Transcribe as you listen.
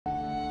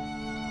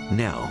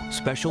Now,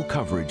 special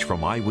coverage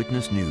from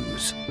Eyewitness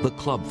News. The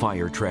club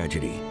fire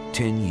tragedy,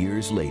 10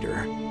 years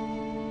later.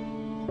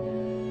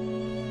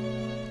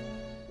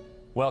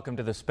 Welcome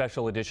to the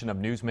special edition of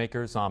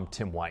Newsmakers. I'm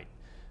Tim White.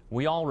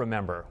 We all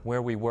remember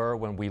where we were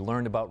when we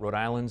learned about Rhode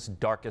Island's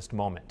darkest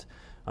moment.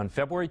 On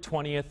February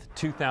 20th,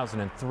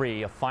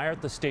 2003, a fire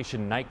at the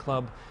Station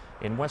nightclub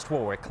in West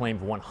Warwick claimed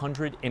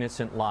 100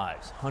 innocent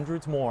lives.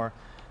 Hundreds more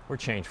were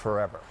changed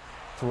forever.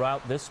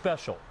 Throughout this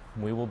special,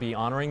 we will be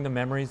honoring the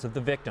memories of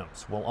the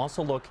victims. We'll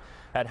also look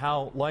at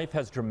how life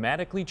has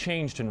dramatically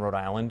changed in Rhode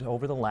Island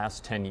over the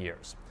last 10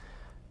 years.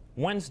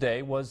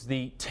 Wednesday was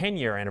the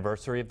 10-year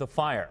anniversary of the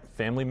fire.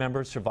 Family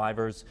members,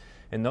 survivors,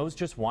 and those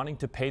just wanting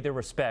to pay their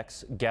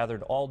respects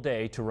gathered all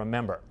day to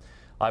remember.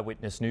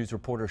 Eyewitness News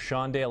reporter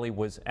Sean Daly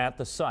was at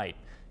the site.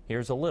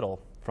 Here's a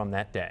little from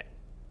that day.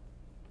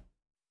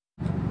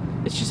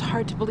 It's just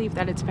hard to believe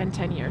that it's been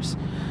 10 years.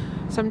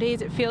 Some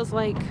days it feels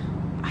like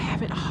I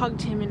haven't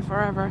hugged him in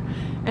forever,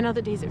 and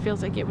other days it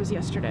feels like it was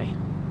yesterday.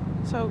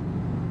 So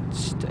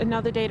it's just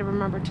another day to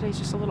remember. Today's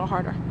just a little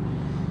harder.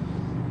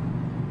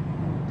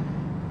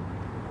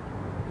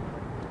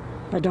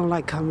 I don't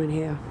like coming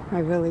here. I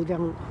really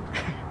don't.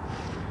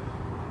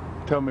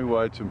 Tell me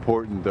why it's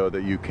important, though,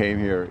 that you came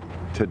here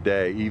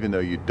today, even though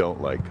you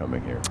don't like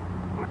coming here.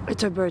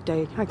 It's her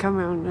birthday. I come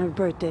on her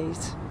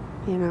birthdays,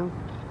 you know.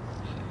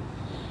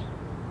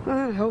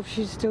 I hope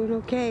she's doing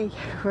okay,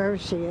 wherever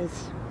she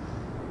is.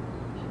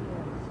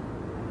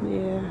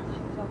 Yeah.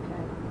 She's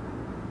okay.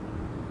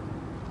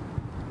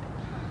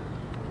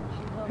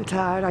 It's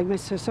hard. I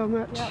miss her so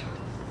much. Yep.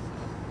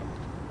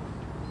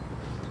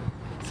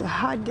 It's a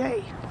hard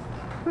day.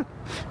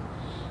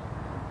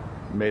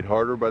 Made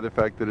harder by the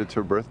fact that it's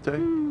her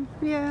birthday?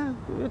 Yeah,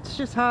 it's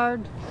just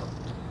hard.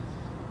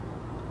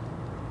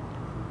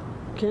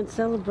 Can't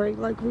celebrate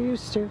like we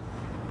used to.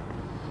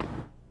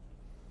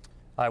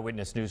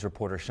 Eyewitness News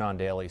reporter Sean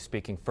Daly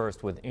speaking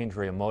first with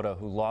Andrea Mota,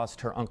 who lost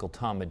her uncle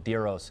Tom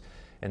Medeiros,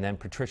 and then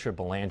Patricia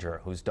Belanger,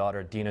 whose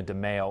daughter Dina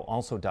DeMeo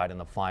also died in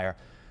the fire.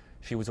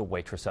 She was a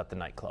waitress at the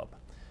nightclub.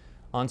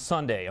 On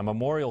Sunday, a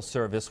memorial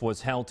service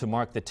was held to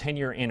mark the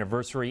 10-year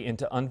anniversary and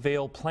to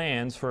unveil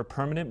plans for a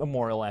permanent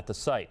memorial at the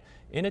site.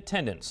 In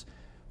attendance,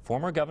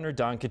 former Governor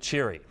Don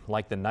Cariceri.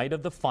 Like the night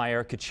of the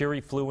fire,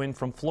 Cariceri flew in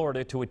from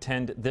Florida to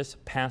attend this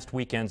past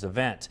weekend's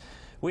event.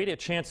 We had a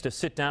chance to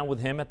sit down with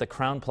him at the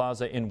Crown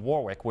Plaza in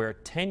Warwick, where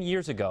 10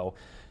 years ago,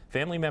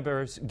 family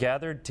members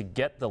gathered to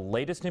get the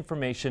latest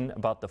information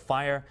about the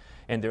fire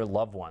and their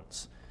loved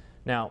ones.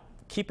 Now,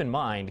 keep in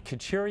mind,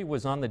 Cariceri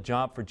was on the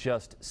job for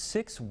just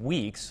 6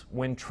 weeks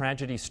when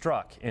tragedy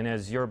struck, and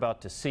as you're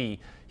about to see,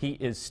 he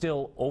is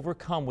still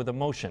overcome with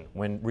emotion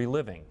when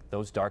reliving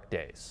those dark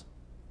days.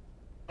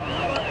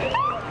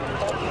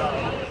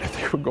 I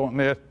think we're going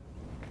there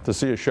to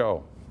see a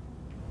show,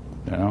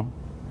 you know,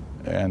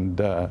 and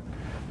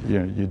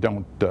you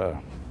don't,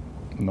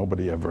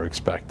 nobody ever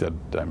expected.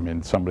 I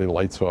mean, somebody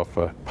lights off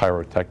a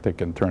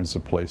pyrotechnic and turns the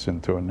place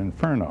into an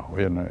inferno.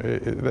 You know,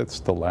 that's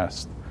the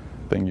last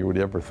thing you would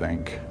ever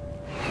think.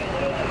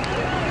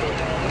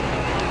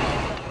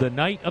 The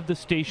night of the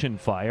Station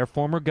fire,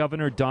 former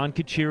Governor Don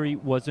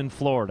Cariceri was in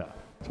Florida.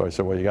 So I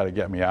said, well, you got to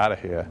get me out of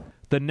here.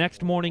 The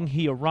next morning,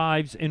 he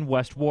arrives in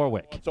West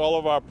Warwick. All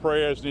of our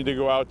prayers need to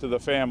go out to the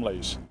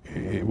families.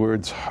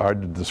 Words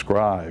hard to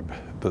describe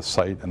the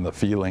sight and the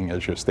feeling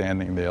as you're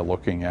standing there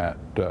looking at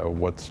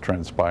what's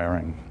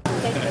transpiring.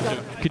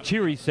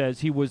 Cariceri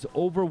says he was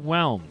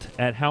overwhelmed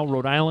at how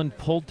Rhode Island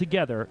pulled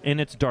together in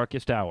its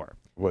darkest hour.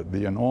 With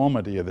the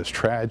enormity of this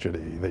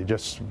tragedy, they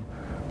just,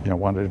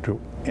 wanted to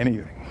do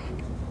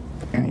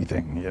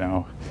anything, you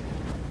know.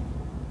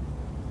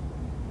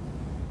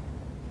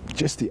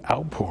 Just the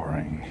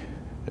outpouring,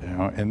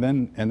 and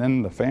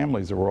then the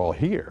families that were all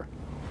here.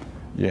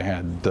 You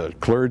had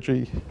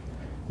clergy,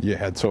 you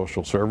had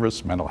social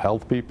service, mental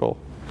health people,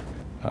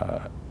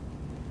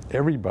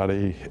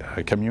 everybody,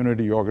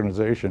 community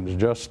organizations,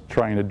 just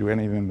trying to do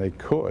anything they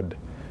could,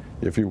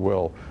 if you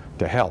will,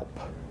 to help.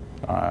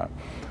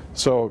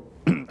 So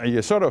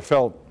you sort of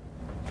felt,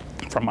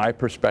 from my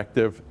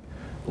perspective,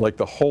 like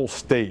the whole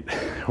state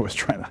was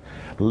trying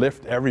to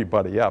lift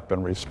everybody up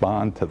and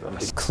respond to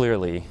this.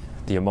 Clearly,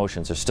 the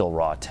emotions are still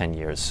raw 10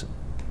 years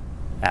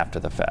after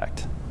the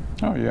fact.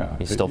 Oh yeah.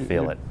 You still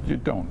feel it. You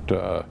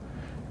don't.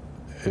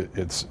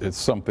 It's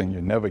something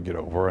you never get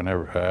over, and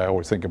I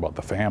always think about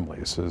the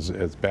families.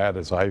 As bad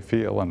as I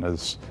feel, and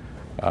as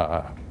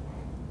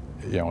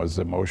as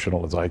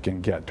emotional as I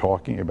can get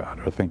talking about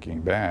it or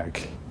thinking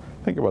back,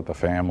 think about the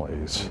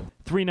families.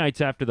 3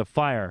 nights after the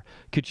fire,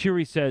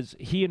 Cariceri says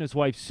he and his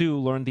wife Sue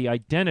learned the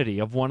identity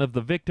of one of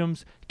the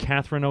victims,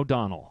 Catherine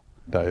O'Donnell.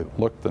 I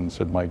looked and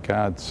said, my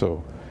God,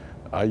 so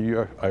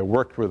I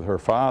worked with her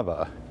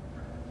father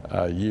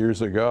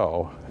years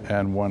ago,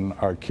 and when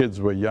our kids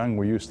were young,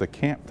 we used to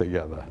camp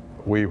together.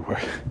 We were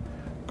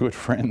good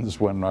friends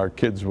when our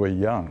kids were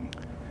young,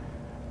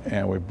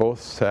 and we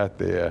both sat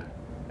there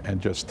and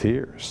just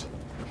tears.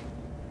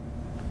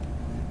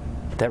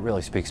 That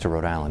really speaks to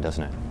Rhode Island,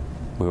 doesn't it?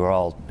 We were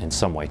all in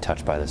some way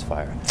touched by this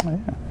fire. Oh,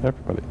 yeah,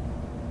 everybody.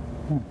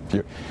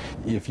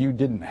 If you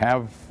didn't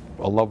have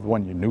a loved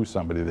one, you knew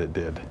somebody that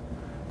did,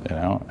 you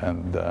know,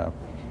 and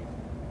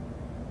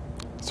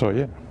so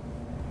yeah.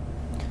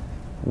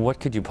 What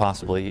could you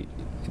possibly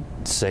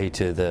say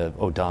to the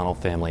O'Donnell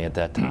family at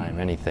that time?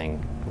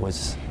 Anything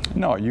was...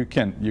 No, you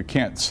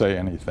can't say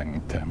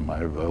anything, Tim.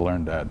 I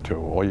learned that too.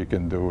 All you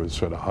can do is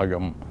sort of hug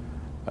them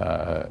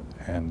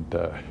and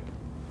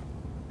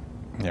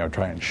you know,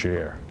 try and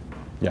share.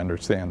 You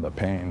understand the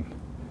pain.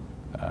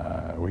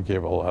 We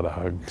gave a lot of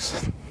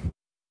hugs.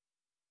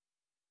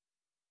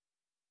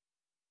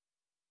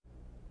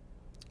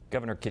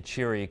 Governor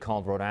Cariceri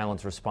called Rhode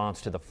Island's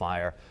response to the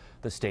fire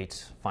the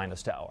state's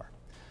finest hour.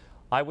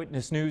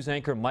 Eyewitness News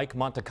anchor Mike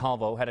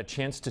Montecalvo had a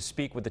chance to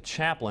speak with the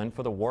chaplain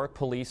for the Warwick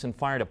Police and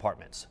Fire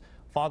Departments.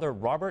 Father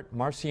Robert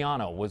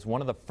Marciano was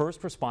one of the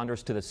first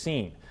responders to the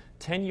scene.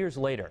 10 years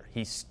later,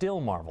 he still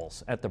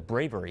marvels at the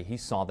bravery he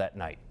saw that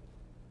night.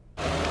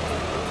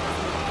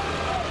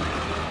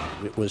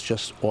 It was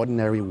just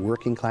ordinary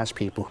working class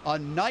people. A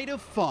night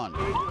of fun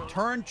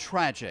turned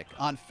tragic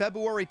on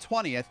February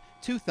 20th,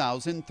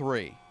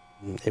 2003.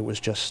 It was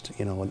just,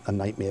 you know, a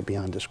nightmare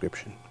beyond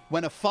description.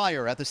 When a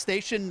fire at the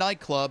station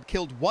nightclub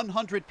killed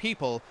 100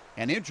 people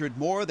and injured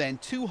more than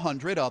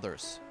 200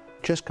 others.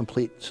 Just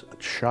complete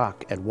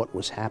shock at what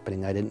was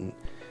happening.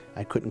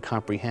 I couldn't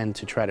comprehend,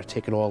 to try to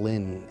take it all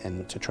in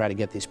and to try to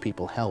get these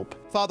people help.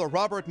 Father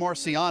Robert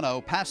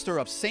Marciano, pastor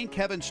of St.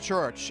 Kevin's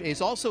Church,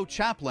 is also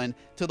chaplain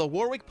to the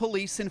Warwick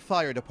Police and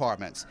Fire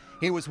Departments.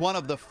 He was one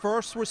of the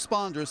first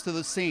responders to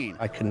the scene.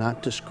 I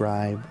cannot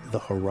describe the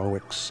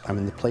heroics. I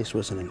mean, the place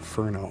was an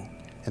inferno,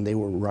 and they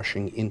were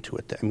rushing into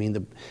it. I mean,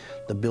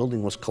 the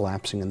building was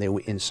collapsing, and they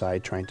were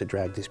inside trying to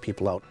drag these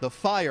people out. The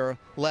fire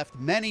left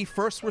many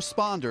first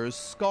responders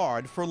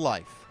scarred for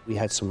life. We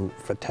had some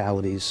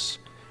fatalities.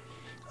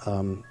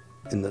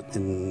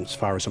 As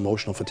far as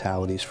emotional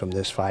fatalities from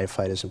this,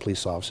 firefighters and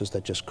police officers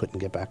that just couldn't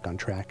get back on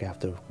track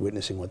after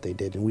witnessing what they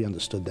did, and we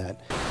understood that.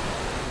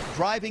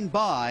 Driving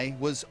by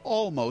was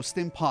almost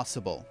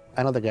impossible.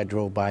 I don't think I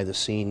drove by the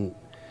scene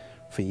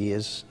for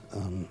years.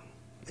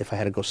 If I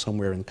had to go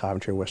somewhere in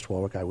Coventry or West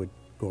Warwick, I would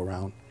go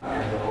around.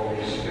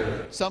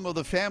 Some of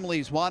the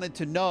families wanted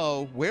to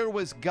know, where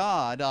was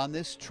God on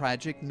this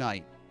tragic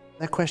night?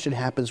 That question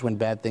happens when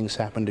bad things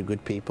happen to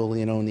good people,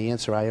 you know, and the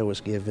answer I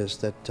always give is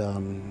that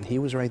he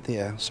was right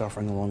there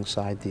suffering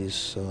alongside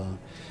these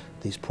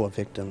poor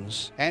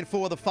victims. And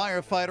for the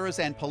firefighters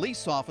and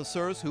police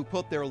officers who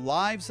put their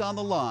lives on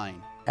the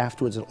line.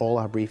 Afterwards, at all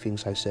our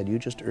briefings, I said, you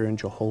just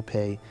earned your whole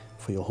pay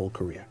for your whole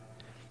career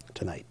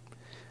tonight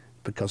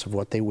because of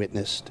what they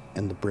witnessed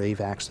and the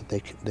brave acts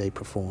that they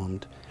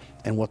performed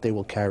and what they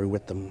will carry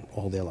with them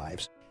all their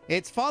lives.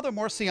 It's Father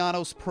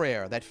Marciano's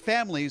prayer that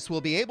families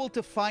will be able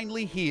to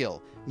finally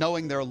heal,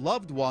 knowing their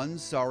loved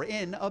ones are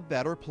in a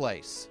better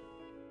place.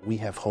 We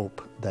have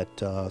hope that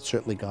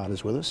certainly God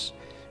is with us,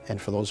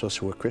 and for those of us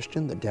who are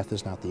Christian, that death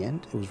is not the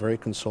end. It was very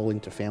consoling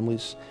to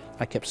families.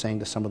 I kept saying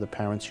to some of the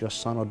parents, your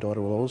son or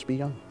daughter will always be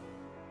young.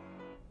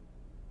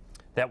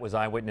 That was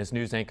Eyewitness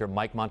News anchor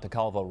Mike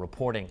Montecalvo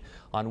reporting.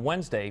 On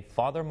Wednesday,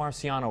 Father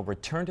Marciano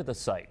returned to the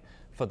site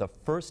for the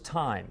first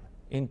time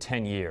in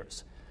 10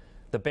 years.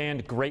 The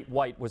band Great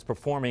White was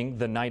performing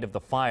the night of the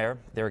fire.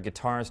 Their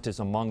guitarist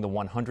is among the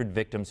 100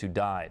 victims who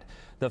died.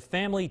 The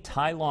family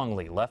Ty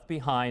Longley left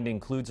behind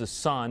includes a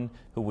son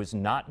who was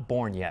not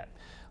born yet.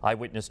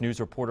 Eyewitness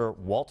News reporter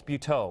Walt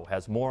Buteau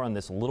has more on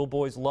this little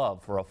boy's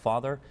love for a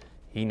father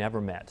he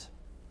never met.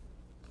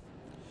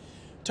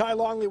 Ty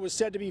Longley was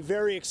said to be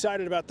very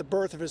excited about the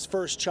birth of his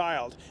first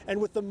child.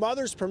 And with the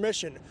mother's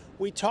permission,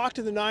 we talked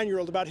to the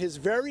 9-year-old about his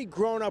very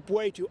grown-up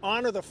way to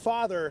honor the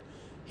father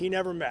he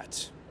never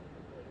met.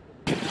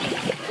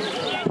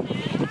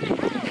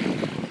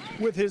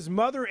 With his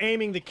mother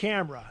aiming the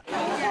camera,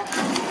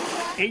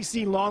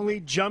 AC Longley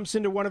jumps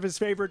into one of his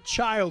favorite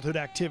childhood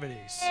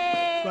activities.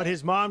 But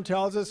his mom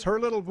tells us her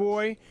little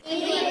boy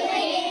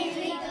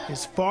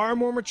is far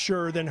more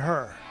mature than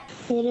her.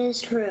 It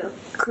is true.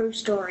 True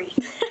story.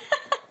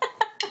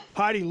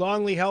 Heidi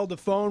Longley held the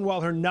phone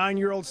while her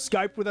 9-year-old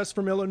Skyped with us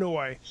from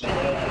Illinois.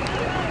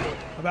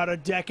 About a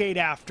decade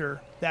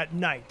after that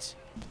night.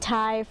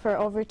 Ty for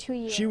over 2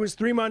 years. She was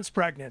 3 months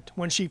pregnant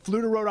when she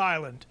flew to Rhode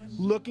Island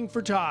looking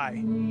for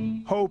Ty,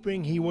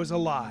 hoping he was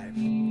alive.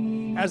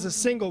 As a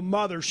single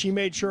mother, she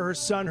made sure her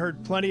son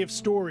heard plenty of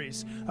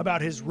stories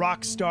about his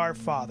rock star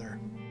father.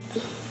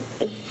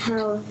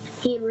 How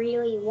he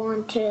really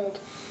wanted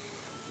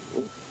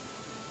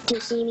to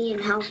see me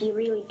and how he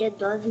really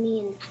did love me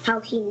and how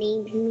he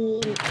named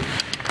me.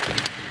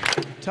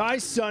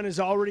 Ty's son is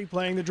already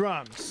playing the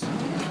drums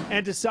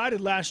and decided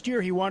last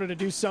year he wanted to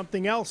do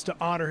something else to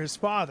honor his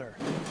father.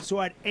 So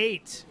at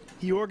 8,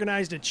 he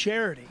organized a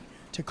charity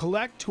to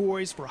collect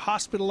toys for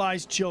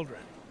hospitalized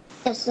children.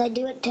 Yes, I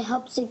do it to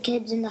help the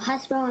kids in the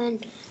hospital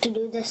and to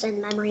do this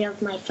in memory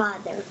of my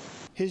father.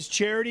 His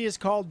charity is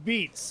called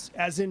Beats,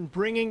 as in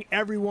bringing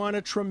everyone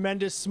a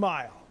tremendous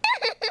smile.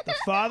 The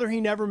father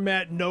he never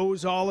met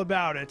knows all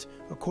about it,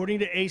 according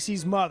to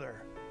AC's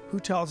mother, who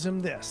tells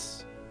him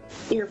this.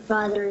 Your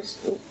father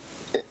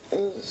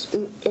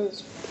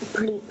is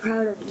pretty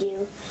proud of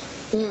you,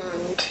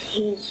 and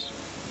he's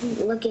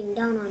looking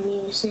down on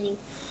you saying,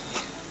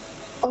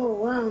 oh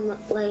wow,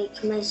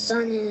 like my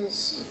son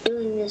is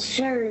doing this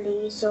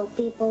charity so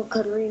people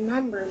could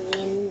remember me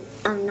and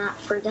I'm not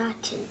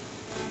forgotten.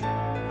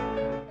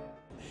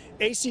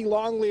 AC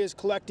Longley is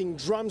collecting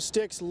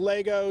drumsticks,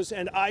 Legos,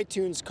 and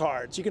iTunes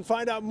cards. You can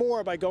find out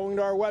more by going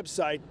to our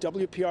website,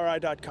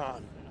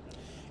 WPRI.com.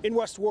 In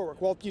West Warwick,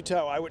 Walt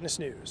Buteau, Eyewitness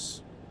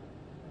News.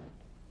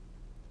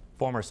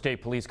 Former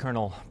State Police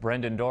Colonel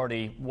Brendan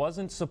Doherty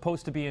wasn't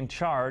supposed to be in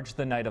charge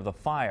the night of the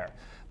fire,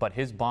 but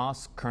his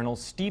boss, Colonel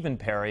Stephen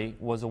Perry,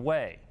 was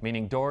away,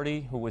 meaning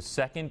Doherty, who was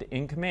second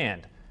in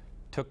command,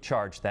 took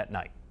charge that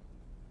night.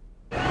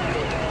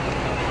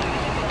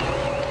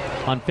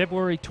 On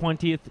February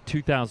 20th,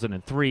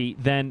 2003,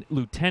 then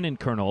Lieutenant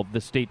Colonel of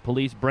the State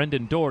Police,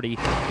 Brendan Doherty,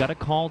 got a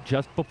call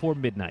just before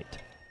midnight.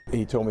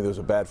 He told me there was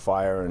a bad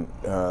fire and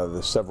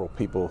there's several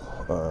people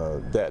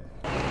dead.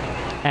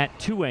 At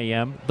 2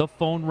 a.m., the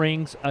phone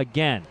rings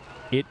again.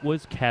 It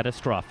was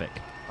catastrophic.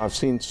 I've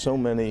seen so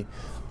many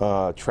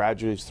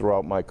tragedies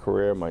throughout my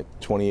career, my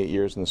 28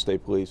 years in the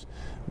State Police,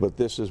 but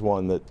this is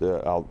one that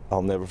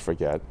I'll never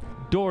forget.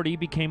 Doherty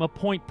became a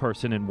point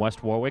person in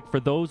West Warwick for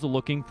those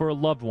looking for a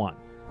loved one.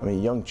 I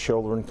mean, young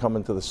children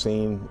coming to the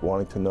scene,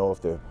 wanting to know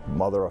if their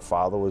mother or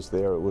father was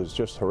there. It was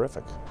just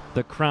horrific.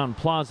 The Crown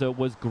Plaza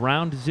was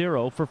ground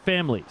zero for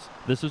families.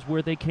 This is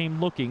where they came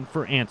looking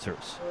for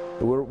answers.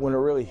 When it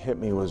really hit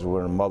me was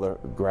when a mother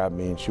grabbed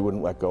me and she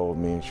wouldn't let go of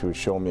me, and she was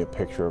showing me a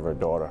picture of her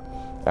daughter,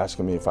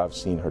 asking me if I've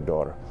seen her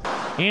daughter.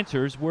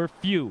 Answers were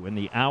few in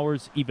the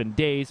hours, even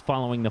days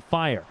following the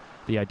fire.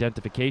 The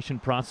identification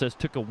process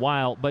took a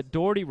while, but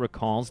Doherty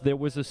recalls there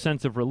was a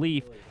sense of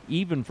relief,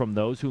 even from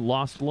those who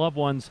lost loved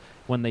ones,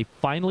 when they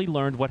finally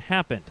learned what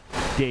happened.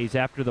 Days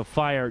after the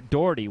fire,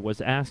 Doherty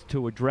was asked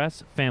to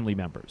address family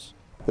members.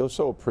 They were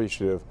so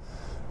appreciative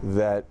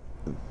that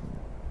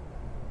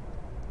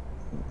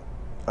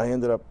I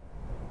ended up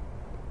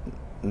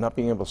not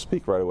being able to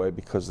speak right away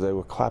because they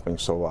were clapping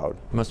so loud.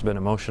 Must have been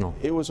emotional.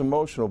 It was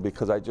emotional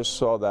because I just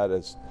saw that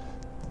as,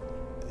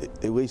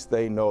 at least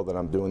they know that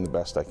I'm doing the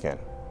best I can.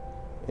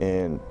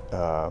 And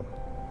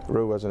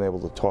really wasn't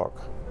able to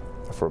talk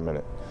for a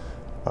minute.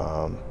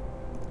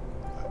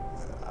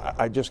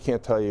 I just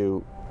can't tell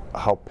you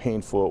how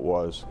painful it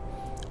was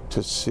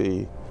to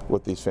see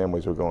what these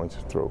families were going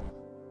through.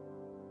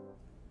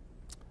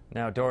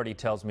 Now, Doherty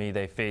tells me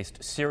they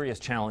faced serious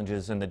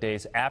challenges in the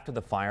days after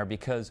the fire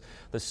because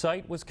the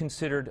site was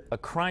considered a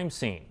crime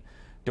scene.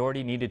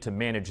 Doherty needed to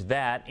manage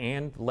that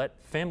and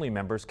let family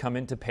members come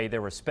in to pay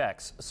their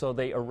respects. So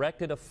they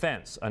erected a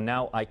fence, a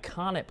now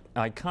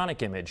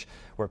iconic image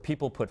where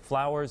people put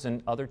flowers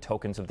and other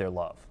tokens of their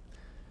love.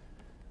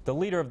 The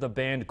leader of the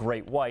band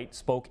Great White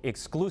spoke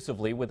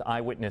exclusively with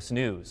Eyewitness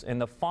News, and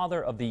the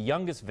father of the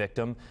youngest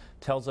victim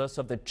tells us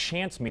of the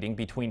chance meeting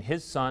between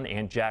his son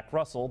and Jack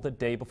Russell the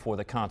day before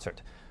the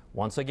concert.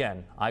 Once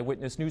again,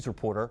 Eyewitness News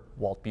reporter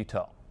Walt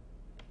Buteau.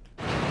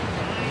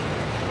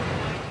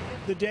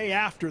 The day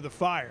after the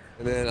fire.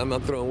 And then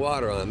I'm throwing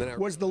water on.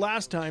 Was the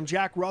last time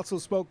Jack Russell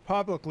spoke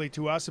publicly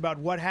to us about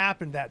what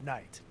happened that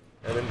night.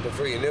 And then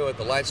before you knew it,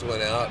 the lights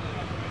went out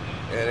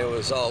and it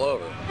was all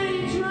over.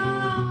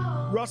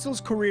 Russell's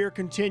career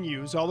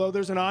continues, although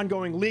there's an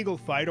ongoing legal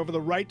fight over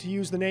the right to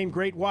use the name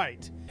Great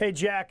White. Hey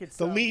Jack, it's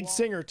the lead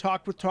singer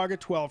talked with Target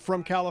 12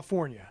 from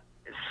California.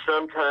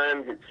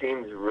 Sometimes it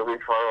seems really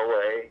far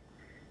away,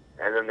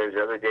 and then there's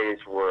other days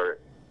where,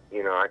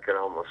 you know, I can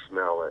almost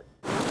smell it.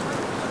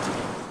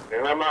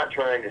 And I'm not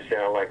trying to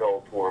sound like,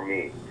 oh, poor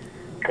me,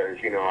 because,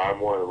 you know, I'm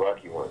one of the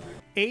lucky ones.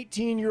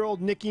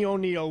 18-year-old Nikki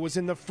O'Neill was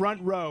in the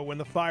front row when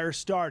the fire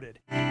started.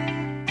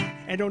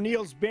 And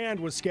O'Neill's band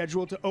was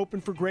scheduled to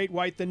open for Great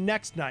White the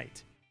next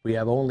night. We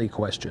have only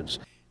questions.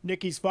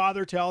 Nikki's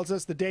father tells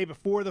us the day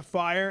before the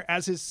fire,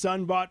 as his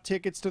son bought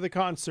tickets to the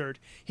concert,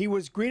 he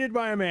was greeted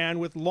by a man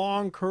with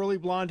long, curly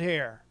blonde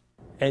hair.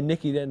 And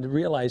Nikki then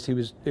realized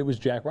it was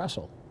Jack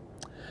Russell.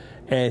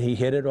 And he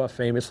hit it off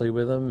famously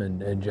with him,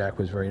 and Jack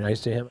was very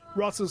nice to him.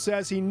 Russell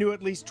says he knew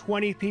at least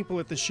 20 people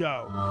at the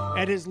show,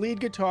 and his lead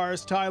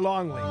guitarist, Ty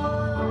Longley,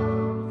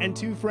 and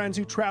two friends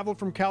who traveled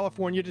from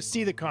California to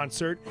see the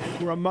concert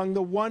were among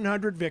the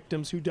 100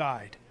 victims who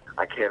died.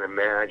 I can't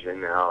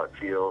imagine how it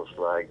feels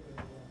like,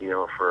 you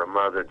know, for a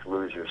mother to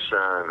lose her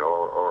son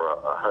or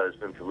a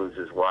husband to lose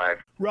his wife.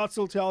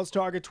 Russell tells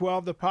Target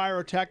 12 the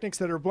pyrotechnics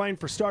that are blamed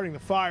for starting the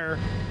fire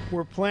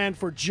were planned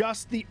for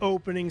just the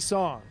opening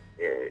song.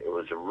 It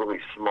was a really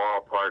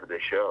small part of the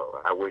show.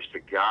 I wish to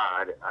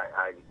God,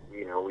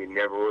 you know, we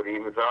never would have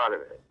even thought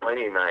of it.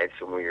 Plenty of nights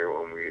when we were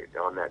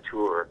on that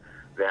tour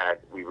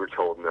that we were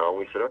told no, and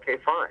we said, okay,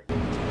 fine.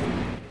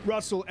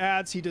 Russell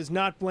adds he does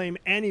not blame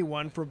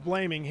anyone for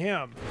blaming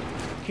him.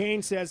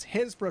 Kane says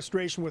his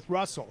frustration with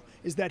Russell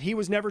is that he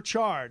was never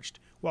charged,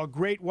 while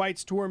Great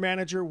White's tour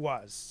manager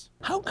was.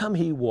 How come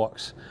he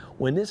walks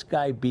when this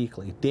guy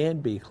Beakley,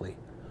 Dan Beakley,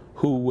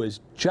 who was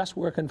just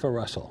working for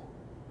Russell,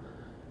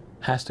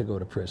 has to go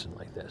to prison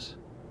like this?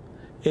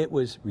 It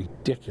was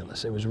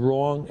ridiculous. It was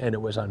wrong and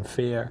it was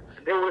unfair.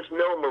 There was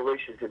no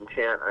malicious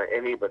intent on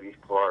anybody's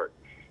part.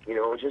 You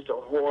know, it was just a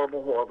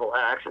horrible, horrible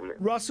accident.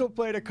 Russell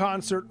played a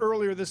concert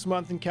earlier this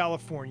month in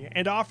California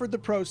and offered the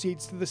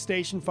proceeds to the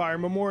Station Fire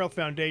Memorial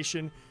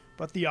Foundation,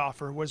 but the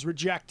offer was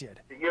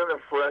rejected. You know,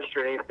 the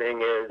frustrating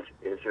thing is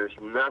there's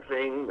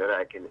nothing that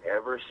I can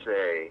ever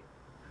say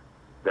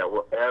that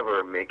will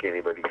ever make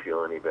anybody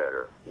feel any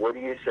better. What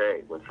do you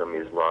say when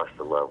somebody's lost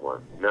a loved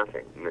one?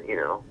 Nothing. You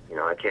know,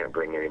 I can't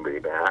bring anybody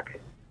back.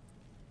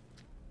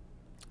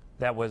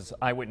 That was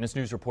Eyewitness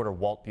News reporter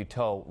Walt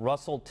Buteau.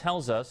 Russell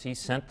tells us he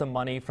sent the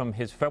money from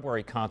his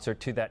February concert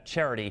to that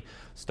charity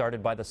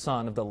started by the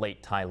son of the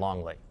late Ty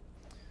Longley.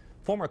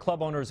 Former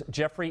club owners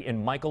Jeffrey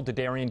and Michael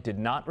Didarian did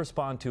not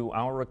respond to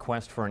our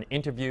request for an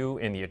interview,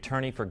 and the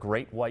attorney for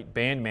Great White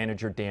band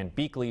manager Dan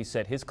Beakley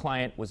said his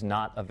client was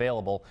not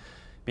available.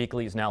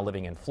 Beakley is now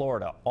living in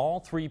Florida. All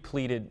three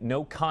pleaded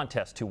no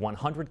contest to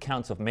 100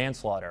 counts of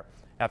manslaughter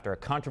after a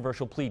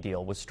controversial plea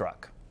deal was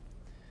struck.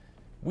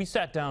 We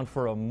sat down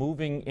for a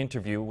moving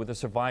interview with a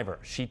survivor.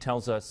 She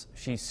tells us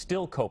she's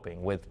still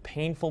coping with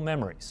painful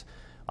memories.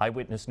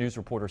 Eyewitness News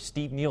reporter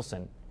Steve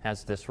Nielsen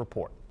has this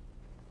report.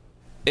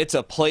 It's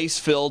a place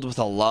filled with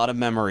a lot of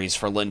memories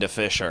for Linda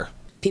Fisher.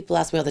 People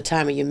ask me all the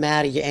time, are you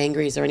mad, are you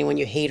angry, is there anyone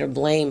you hate or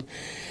blame?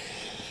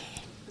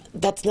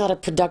 That's not a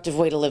productive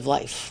way to live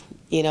life.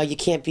 You know, you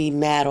can't be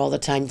mad all the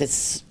time.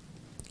 That's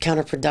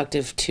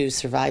counterproductive to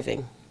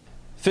surviving.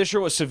 Fisher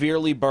was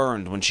severely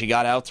burned when she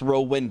got out through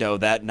a window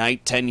that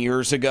night 10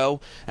 years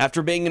ago.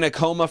 After being in a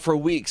coma for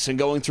weeks and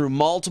going through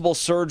multiple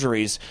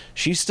surgeries,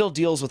 she still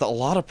deals with a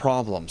lot of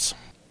problems.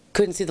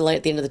 Couldn't see the light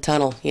at the end of the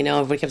tunnel. You know,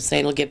 everybody kept saying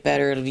it'll get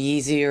better, it'll be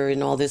easier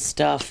and all this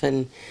stuff,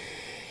 and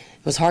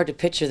it was hard to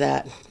picture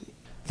that.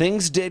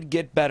 Things did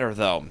get better,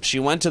 though. She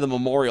went to the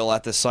memorial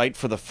at the site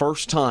for the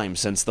first time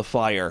since the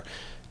fire.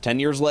 10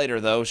 years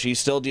later, though, she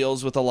still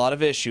deals with a lot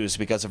of issues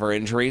because of her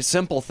injuries.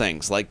 Simple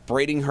things like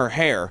braiding her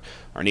hair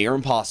are near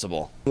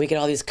impossible. We get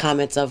all these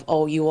comments of,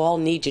 oh, you all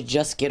need to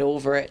just get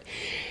over it.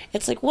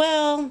 It's like,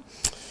 well,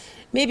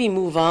 maybe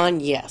move on,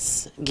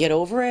 yes. Get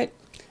over it?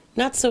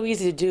 Not so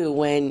easy to do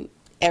when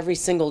every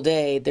single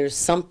day there's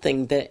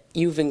something that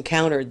you've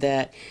encountered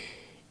that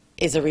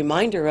is a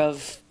reminder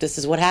of this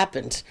is what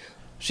happened.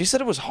 She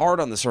said it was hard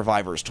on the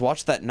survivors to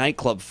watch that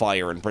nightclub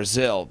fire in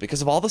Brazil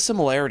because of all the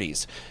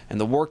similarities and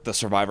the work the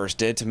survivors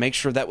did to make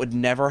sure that would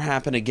never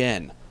happen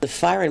again. The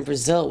fire in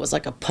Brazil was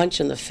like a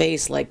punch in the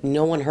face, like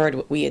no one heard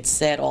what we had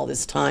said all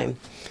this time.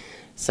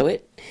 So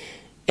it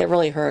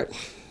really hurt.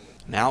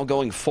 Now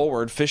going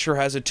forward, Fisher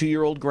has a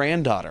 2-year-old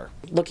granddaughter.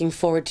 Looking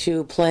forward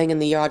to playing in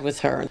the yard with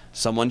her.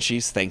 Someone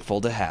she's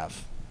thankful to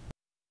have.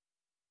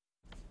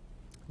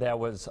 That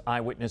was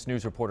Eyewitness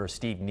News reporter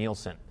Steve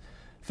Nielsen.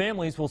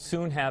 Families will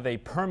soon have a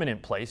permanent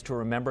place to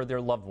remember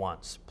their loved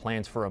ones.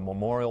 Plans for a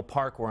memorial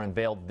park were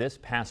unveiled this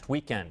past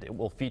weekend. It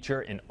will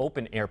feature an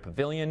open-air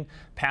pavilion,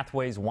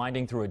 pathways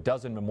winding through a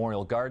dozen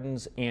memorial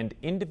gardens, and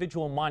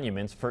individual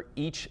monuments for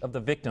each of the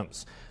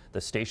victims.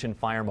 The Station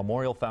Fire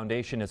Memorial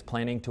Foundation is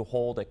planning to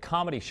hold a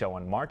comedy show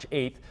on March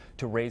 8th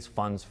to raise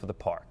funds for the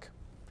park.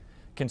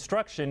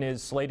 Construction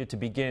is slated to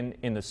begin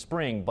in the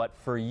spring, but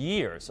for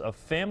years, a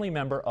family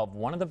member of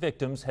one of the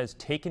victims has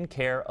taken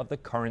care of the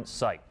current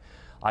site.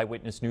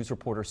 Eyewitness News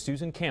reporter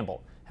Susan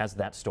Campbell has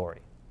that story.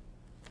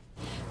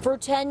 For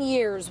 10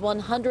 years,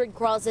 100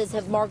 crosses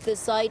have marked the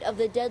site of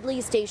the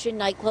deadly Station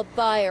nightclub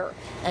fire.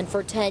 And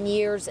for 10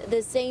 years,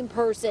 the same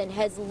person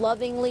has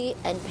lovingly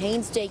and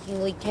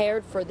painstakingly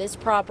cared for this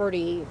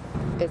property.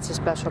 It's a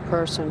special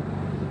person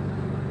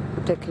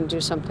that can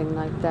do something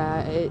like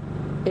that.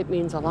 It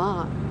means a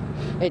lot.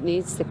 It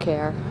needs the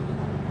care.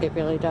 It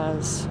really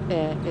does.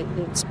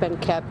 It's been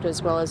kept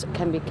as well as it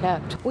can be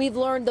kept. We've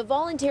learned the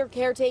volunteer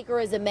caretaker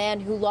is a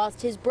man who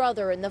lost his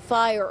brother in the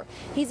fire.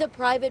 He's a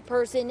private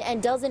person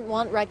and doesn't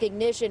want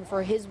recognition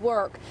for his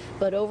work.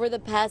 But over the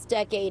past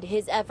decade,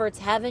 his efforts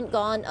haven't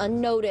gone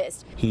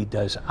unnoticed. He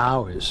does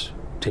hours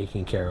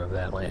taking care of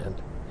that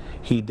land.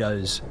 He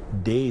does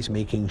days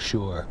making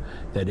sure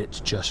that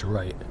it's just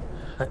right.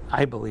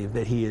 I believe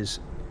that he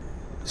is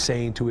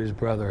saying to his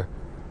brother,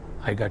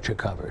 I got you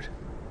covered.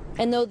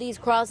 And though these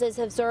crosses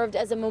have served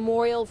as a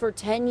memorial for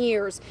 10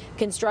 years,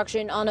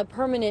 construction on a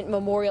permanent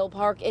memorial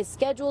park is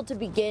scheduled to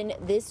begin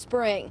this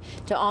spring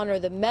to honor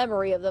the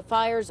memory of the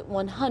fire's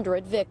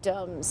 100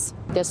 victims.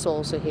 Their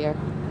souls are here,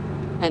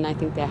 and I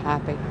think they're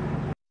happy.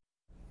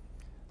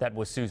 That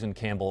was Susan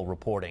Campbell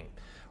reporting.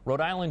 Rhode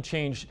Island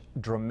changed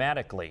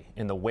dramatically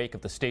in the wake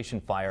of the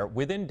Station fire.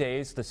 Within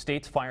days, the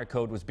state's fire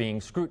code was being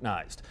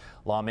scrutinized.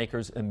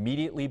 Lawmakers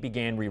immediately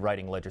began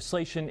rewriting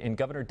legislation, and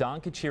Governor Don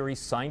Cariceri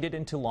signed it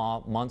into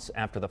law months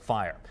after the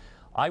fire.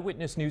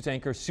 Eyewitness News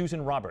anchor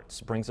Susan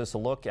Roberts brings us a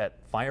look at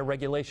fire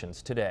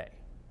regulations today.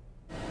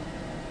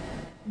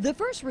 The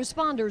first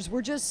responders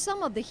were just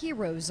some of the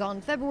heroes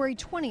on February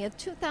 20th,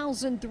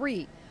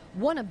 2003.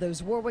 One of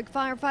those Warwick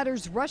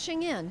firefighters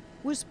rushing in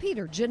was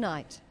Peter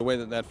Janite. The way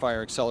that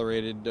fire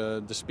accelerated,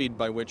 the speed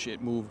by which it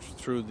moved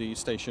through the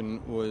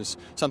station was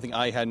something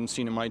I hadn't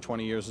seen in my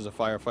 20 years as a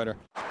firefighter.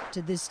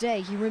 To this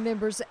day, he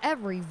remembers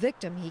every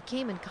victim he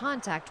came in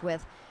contact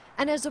with.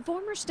 And as a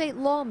former state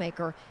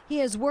lawmaker, he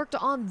has worked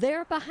on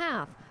their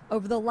behalf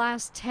over the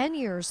last 10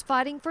 years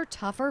fighting for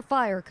tougher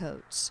fire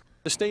codes.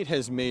 The state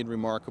has made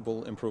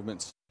remarkable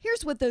improvements.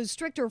 Here's what those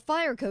stricter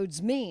fire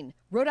codes mean.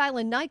 Rhode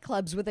Island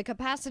nightclubs with a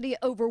capacity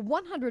over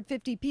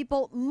 150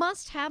 people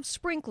must have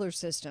sprinkler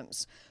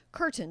systems.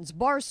 Curtains,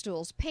 bar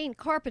stools, paint,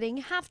 carpeting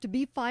have to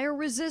be fire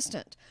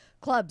resistant.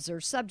 Clubs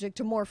are subject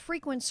to more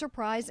frequent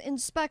surprise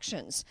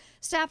inspections.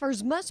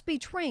 Staffers must be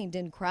trained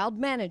in crowd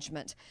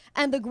management.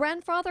 And the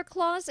grandfather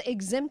clause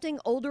exempting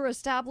older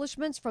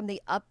establishments from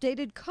the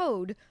updated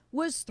code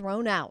was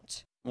thrown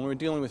out. When we're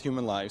dealing with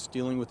human lives,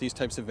 dealing with these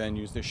types of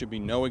venues, there should be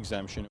no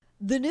exemption.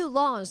 The new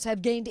laws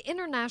have gained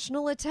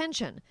international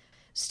attention.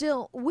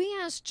 Still, we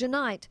asked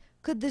Janite,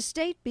 could the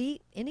state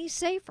be any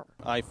safer?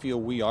 I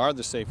feel we are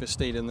the safest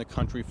state in the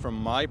country from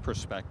my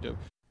perspective.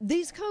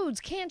 These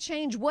codes can't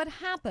change what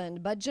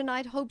happened, but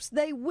Janite hopes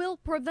they will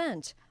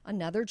prevent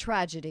another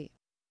tragedy.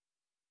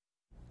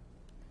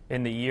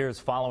 In the years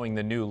following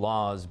the new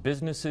laws,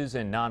 businesses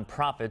and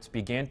nonprofits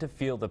began to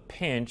feel the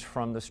pinch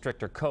from the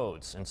stricter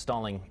codes.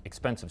 Installing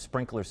expensive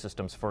sprinkler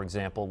systems, for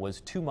example,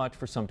 was too much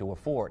for some to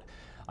afford.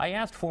 I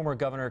asked former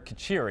Governor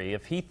Cariceri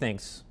if he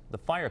thinks the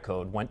fire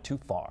code went too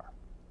far.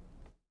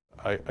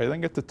 I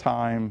think at the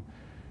time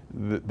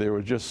there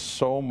was just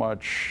so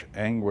much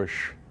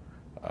anguish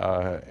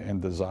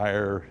and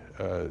desire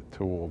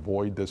to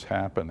avoid this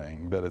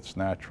happening that it's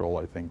natural,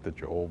 I think, that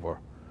you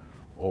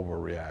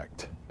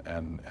overreact.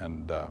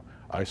 And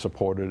I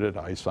supported it.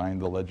 I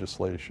signed the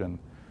legislation.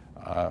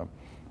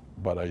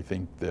 But I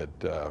think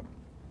that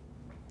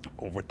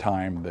over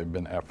time there have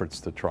been efforts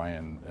to try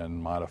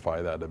and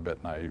modify that a bit,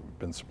 and I've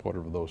been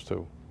supportive of those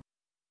too.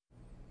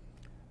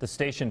 The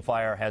station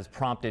fire has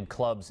prompted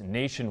clubs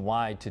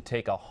nationwide to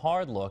take a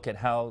hard look at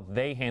how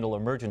they handle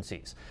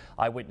emergencies.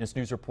 Eyewitness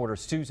News reporter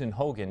Susan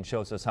Hogan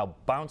shows us how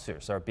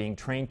bouncers are being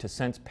trained to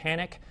sense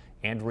panic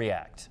and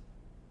react.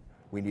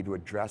 We need to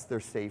address their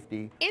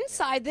safety.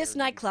 Inside this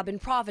nightclub in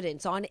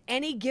Providence on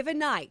any given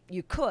night,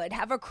 you could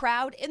have a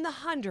crowd in the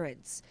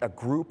hundreds. A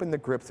group in the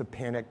grips of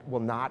panic will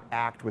not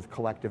act with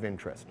collective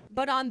interest.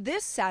 But on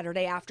this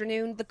Saturday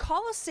afternoon, the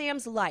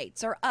Coliseum's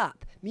lights are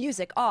up,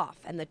 music off,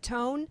 and the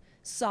tone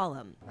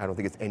solemn. I don't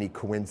think it's any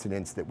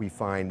coincidence that we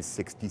find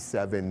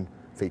 67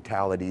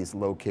 fatalities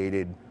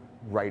located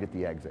right at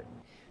the exit.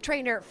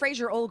 Trainer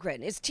Fraser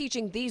Olgren is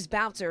teaching these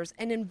bouncers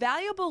an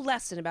invaluable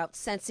lesson about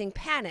sensing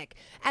panic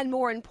and,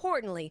 more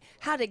importantly,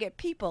 how to get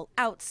people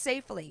out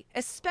safely,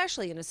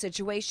 especially in a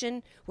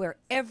situation where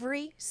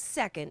every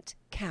second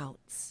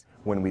counts.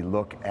 When we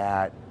look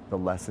at the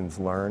lessons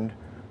learned,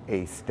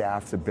 a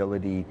staff's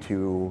ability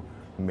to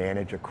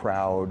manage a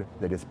crowd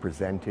that is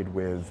presented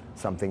with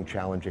something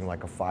challenging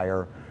like a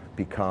fire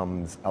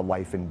becomes a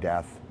life and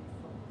death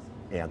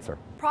answer.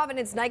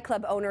 Providence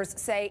nightclub owners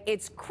say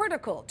it's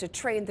critical to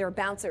train their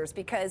bouncers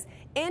because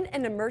in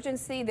an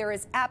emergency, there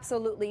is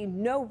absolutely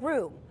no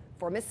room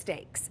for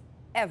mistakes,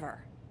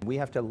 ever. We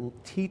have to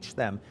teach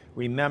them,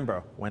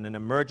 remember, when an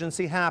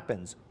emergency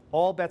happens,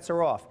 all bets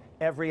are off.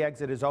 Every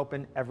exit is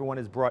open, everyone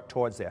is brought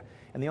towards there.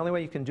 And the only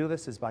way you can do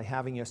this is by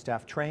having your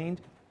staff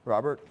trained.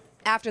 Robert?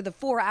 After the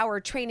 4-hour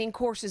training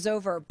course is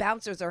over,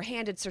 bouncers are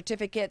handed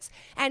certificates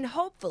and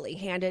hopefully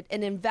handed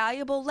an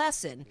invaluable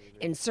lesson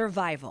in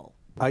survival.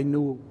 I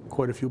knew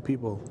quite a few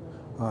people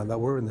that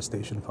were in the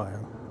station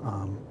fire,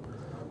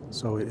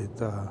 so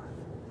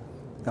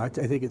I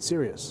think it's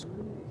serious.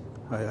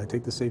 I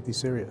take the safety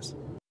serious.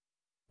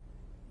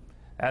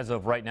 As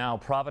of right now,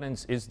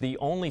 Providence is the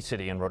only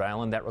city in Rhode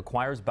Island that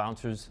requires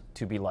bouncers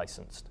to be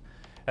licensed.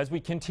 As we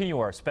continue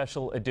our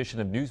special edition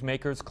of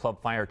Newsmakers,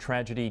 Club Fire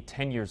Tragedy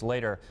 10 years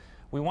later,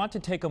 we want to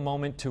take a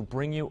moment to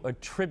bring you a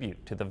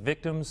tribute to the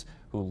victims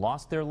who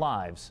lost their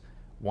lives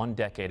 1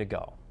 decade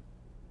ago.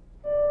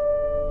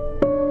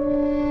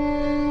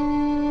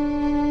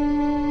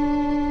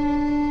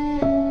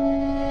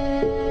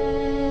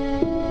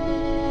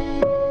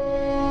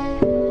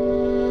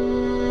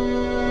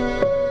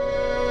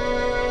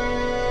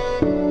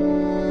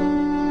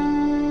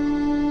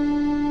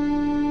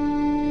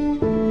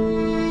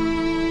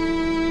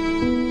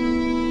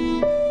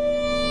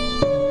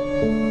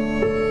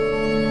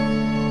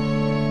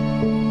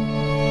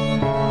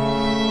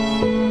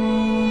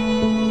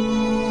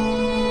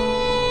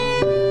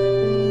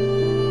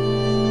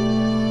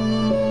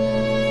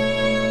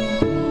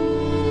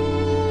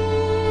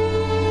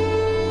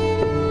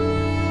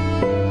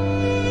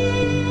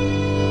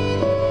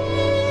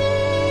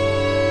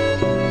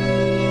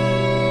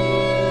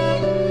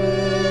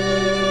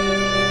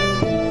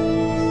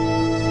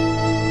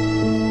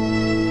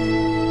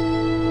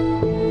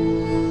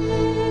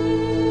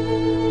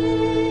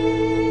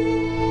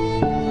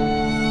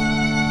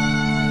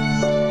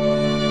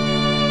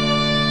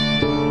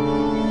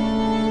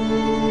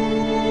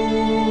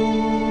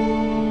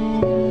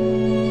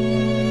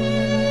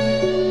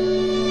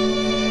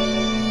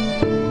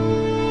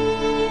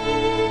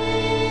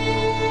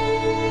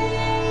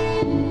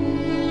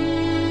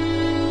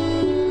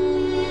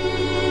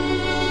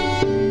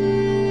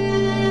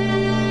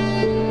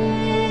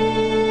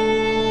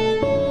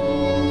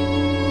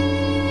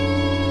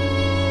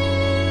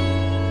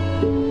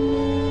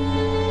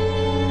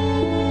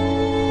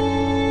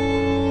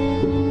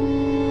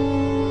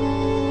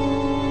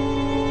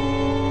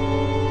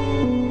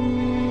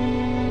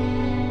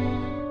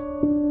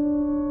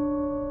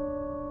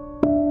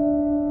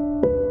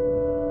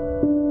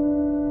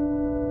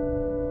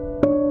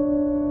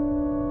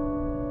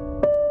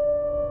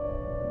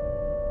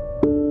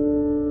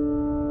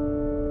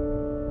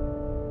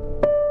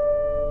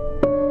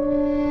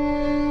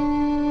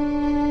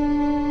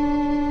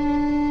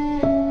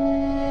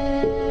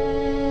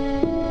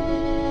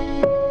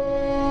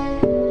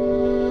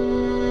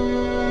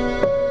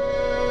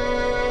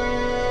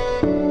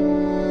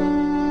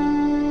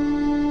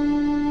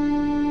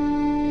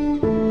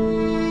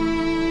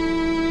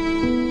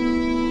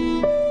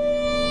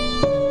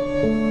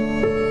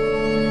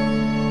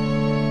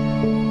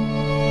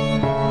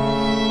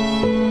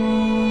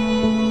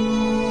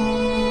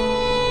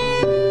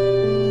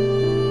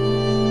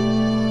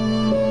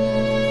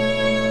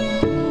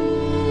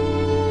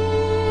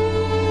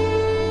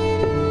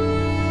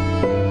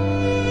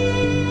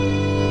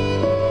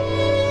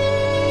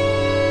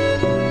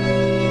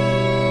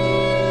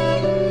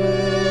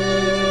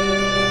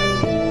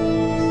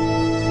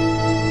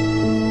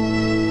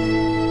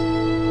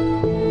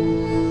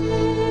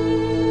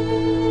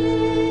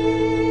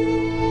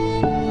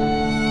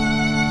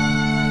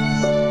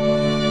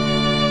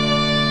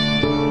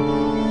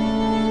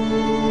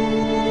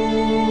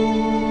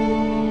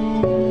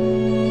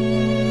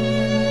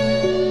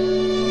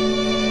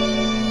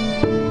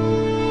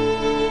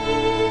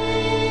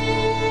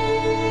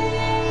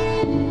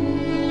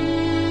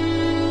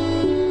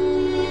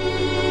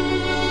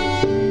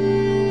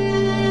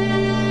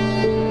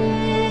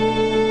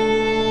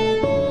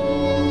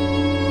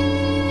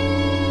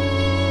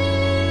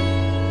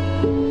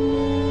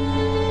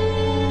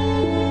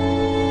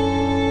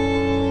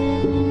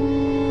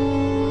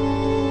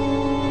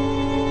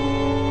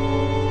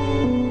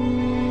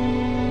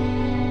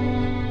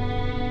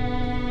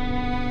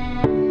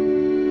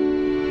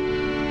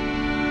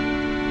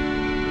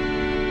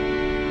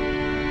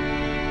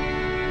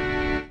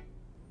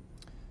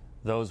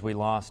 those we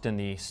lost in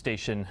the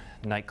Station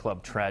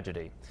nightclub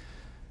tragedy.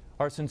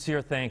 Our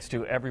sincere thanks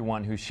to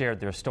everyone who shared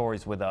their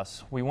stories with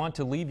us. We want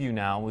to leave you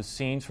now with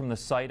scenes from the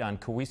site on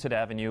Coeusett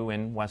Avenue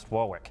in West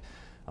Warwick.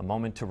 A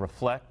moment to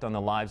reflect on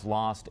the lives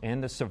lost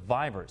and the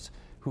survivors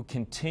who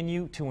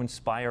continue to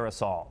inspire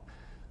us all.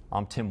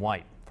 I'm Tim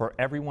White. For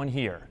everyone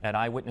here at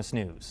Eyewitness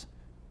News,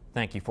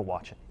 thank you for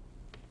watching.